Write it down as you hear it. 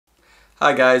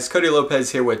Hi guys, Cody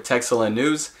Lopez here with Texcellent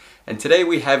News, and today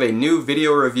we have a new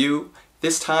video review,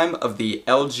 this time of the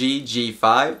LG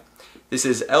G5. This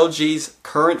is LG's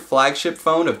current flagship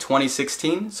phone of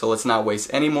 2016, so let's not waste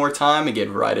any more time and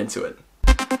get right into it.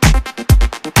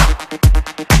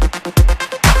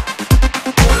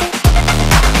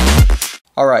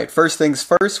 Alright, first things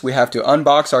first, we have to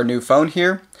unbox our new phone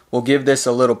here. We'll give this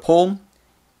a little pull,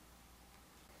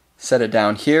 set it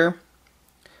down here.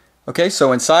 Okay,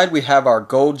 so inside we have our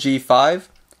gold G5,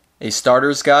 a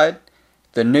starter's guide,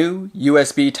 the new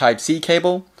USB Type-C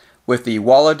cable with the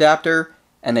wall adapter,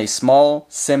 and a small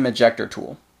SIM ejector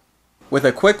tool. With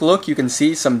a quick look, you can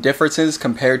see some differences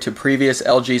compared to previous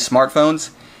LG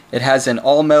smartphones. It has an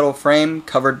all-metal frame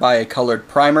covered by a colored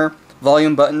primer.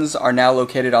 Volume buttons are now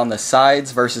located on the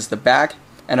sides versus the back,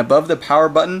 and above the power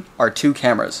button are two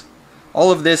cameras.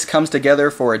 All of this comes together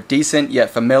for a decent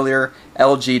yet familiar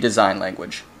LG design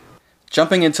language.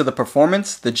 Jumping into the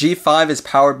performance, the G5 is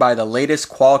powered by the latest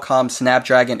Qualcomm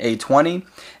Snapdragon 820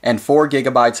 and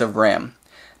 4GB of RAM.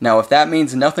 Now if that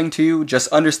means nothing to you,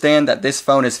 just understand that this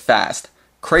phone is fast,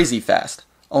 crazy fast.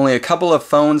 Only a couple of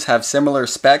phones have similar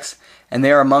specs, and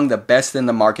they are among the best in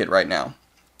the market right now.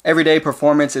 Everyday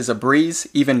performance is a breeze,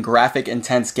 even graphic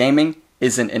intense gaming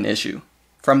isn't an issue.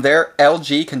 From there,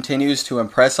 LG continues to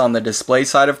impress on the display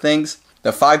side of things. The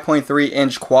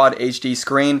 5.3-inch Quad HD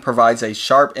screen provides a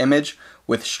sharp image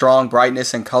with strong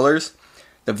brightness and colors.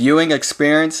 The viewing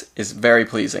experience is very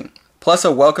pleasing. Plus,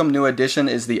 a welcome new addition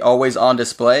is the always-on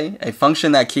display, a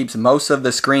function that keeps most of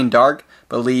the screen dark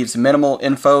but leaves minimal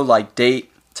info like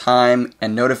date, time,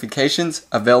 and notifications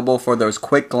available for those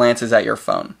quick glances at your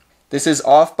phone. This is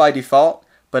off by default,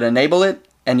 but enable it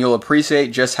and you'll appreciate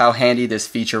just how handy this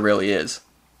feature really is.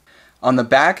 On the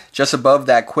back, just above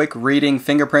that quick reading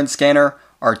fingerprint scanner,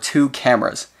 are two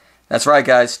cameras. That's right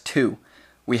guys, two.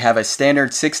 We have a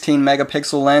standard 16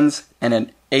 megapixel lens and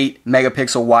an 8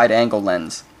 megapixel wide angle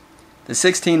lens. The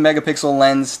 16 megapixel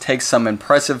lens takes some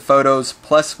impressive photos,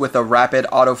 plus with a rapid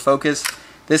autofocus,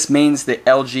 this means the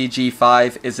LG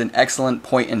G5 is an excellent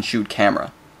point and shoot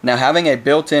camera. Now having a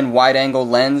built-in wide-angle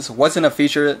lens wasn't a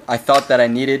feature I thought that I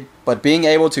needed, but being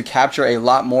able to capture a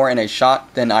lot more in a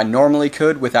shot than I normally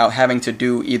could without having to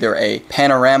do either a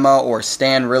panorama or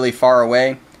stand really far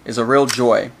away is a real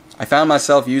joy. I found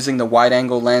myself using the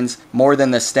wide-angle lens more than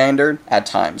the standard at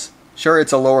times. Sure,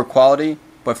 it's a lower quality,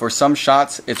 but for some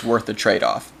shots it's worth the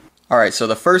trade-off. Alright, so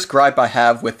the first gripe I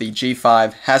have with the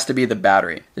G5 has to be the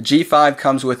battery. The G5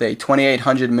 comes with a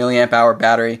 2800 mAh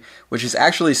battery, which is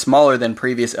actually smaller than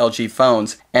previous LG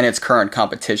phones and its current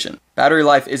competition. Battery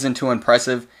life isn't too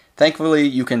impressive. Thankfully,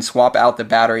 you can swap out the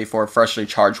battery for a freshly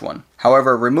charged one.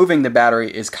 However, removing the battery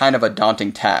is kind of a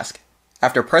daunting task.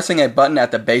 After pressing a button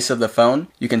at the base of the phone,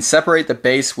 you can separate the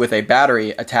base with a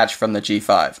battery attached from the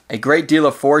G5. A great deal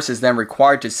of force is then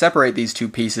required to separate these two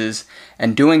pieces,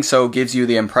 and doing so gives you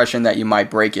the impression that you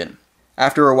might break it.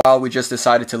 After a while, we just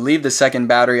decided to leave the second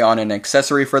battery on an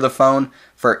accessory for the phone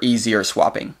for easier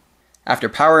swapping. After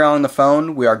powering on the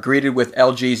phone, we are greeted with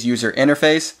LG's user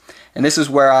interface, and this is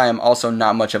where I am also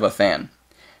not much of a fan.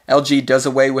 LG does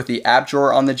away with the app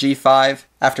drawer on the G5.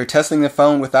 After testing the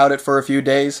phone without it for a few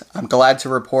days, I'm glad to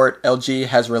report LG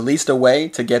has released a way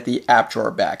to get the app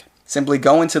drawer back. Simply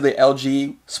go into the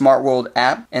LG Smart World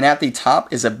app, and at the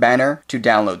top is a banner to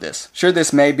download this. Sure,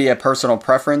 this may be a personal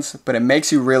preference, but it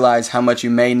makes you realize how much you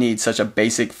may need such a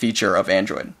basic feature of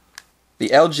Android. The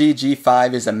LG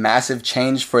G5 is a massive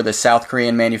change for the South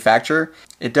Korean manufacturer.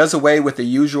 It does away with the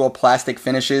usual plastic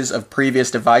finishes of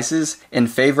previous devices in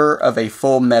favor of a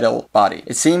full metal body.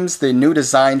 It seems the new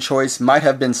design choice might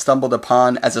have been stumbled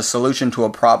upon as a solution to a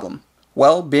problem.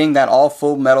 Well, being that all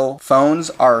full metal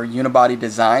phones are unibody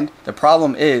designed, the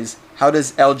problem is, how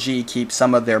does LG keep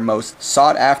some of their most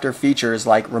sought after features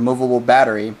like removable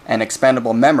battery and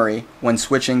expandable memory when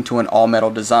switching to an all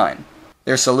metal design?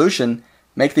 Their solution: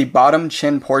 make the bottom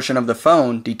chin portion of the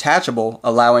phone detachable,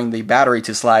 allowing the battery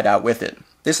to slide out with it.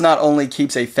 This not only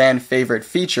keeps a fan favorite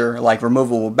feature like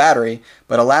removable battery,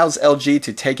 but allows LG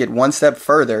to take it one step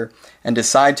further and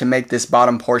decide to make this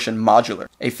bottom portion modular,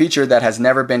 a feature that has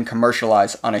never been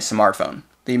commercialized on a smartphone.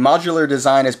 The modular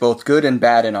design is both good and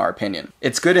bad in our opinion.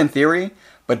 It's good in theory,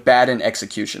 but bad in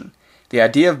execution. The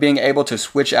idea of being able to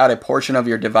switch out a portion of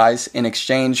your device in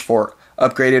exchange for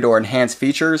upgraded or enhanced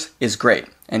features is great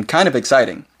and kind of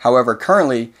exciting. However,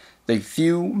 currently, the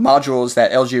few modules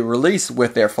that LG released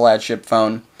with their flagship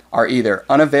phone are either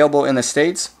unavailable in the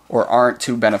States or aren't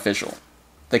too beneficial.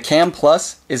 The Cam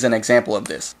Plus is an example of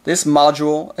this. This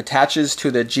module attaches to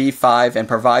the G5 and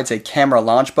provides a camera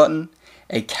launch button,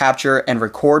 a capture and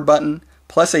record button,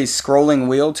 plus a scrolling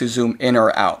wheel to zoom in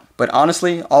or out. But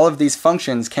honestly, all of these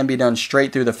functions can be done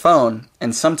straight through the phone,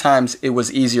 and sometimes it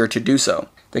was easier to do so.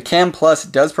 The Cam Plus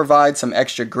does provide some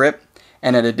extra grip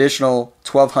and an additional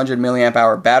 1200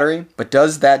 mAh battery, but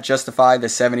does that justify the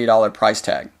 $70 price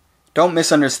tag? Don't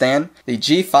misunderstand, the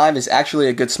G5 is actually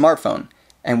a good smartphone,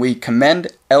 and we commend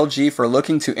LG for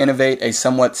looking to innovate a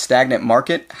somewhat stagnant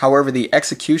market. However, the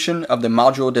execution of the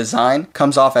module design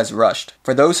comes off as rushed.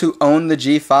 For those who own the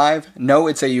G5, know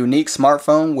it's a unique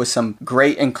smartphone with some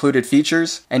great included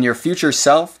features, and your future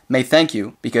self may thank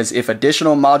you, because if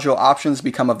additional module options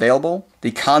become available,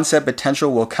 the concept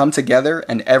potential will come together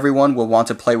and everyone will want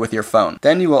to play with your phone.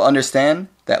 Then you will understand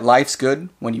that life's good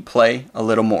when you play a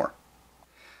little more.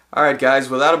 Alright guys,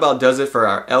 well that about does it for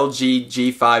our LG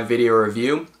G5 video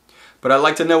review, but I'd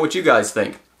like to know what you guys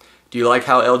think. Do you like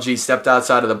how LG stepped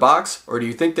outside of the box, or do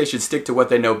you think they should stick to what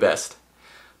they know best?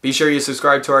 Be sure you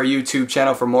subscribe to our YouTube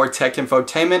channel for more tech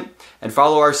infotainment, and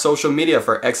follow our social media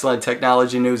for excellent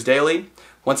technology news daily.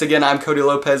 Once again, I'm Cody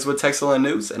Lopez with Techcellent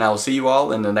News, and I will see you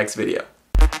all in the next video.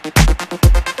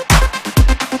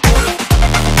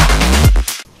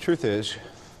 Truth is,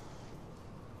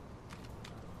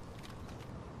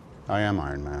 I am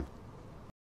Iron Man.